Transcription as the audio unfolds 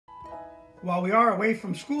While we are away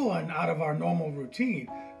from school and out of our normal routine,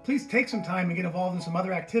 please take some time and get involved in some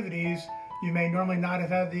other activities you may normally not have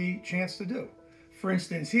had the chance to do. For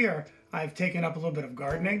instance, here, I've taken up a little bit of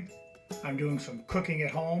gardening, I'm doing some cooking at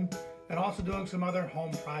home, and also doing some other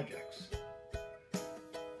home projects.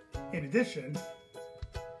 In addition,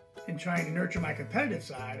 in trying to nurture my competitive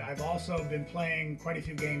side, I've also been playing quite a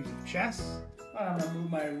few games of chess. I'm going to move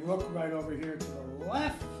my rook right over here to the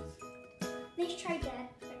left. Nice try, Dad.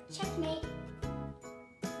 Checkmate.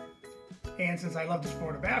 And since I love the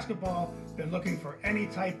sport of basketball, been looking for any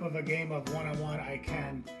type of a game of one-on-one I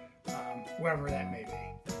can, wherever that may be.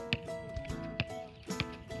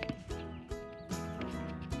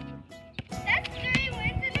 That's 3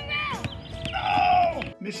 wins in a row!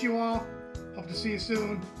 No! Miss you all. Hope to see you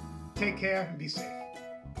soon. Take care and be safe.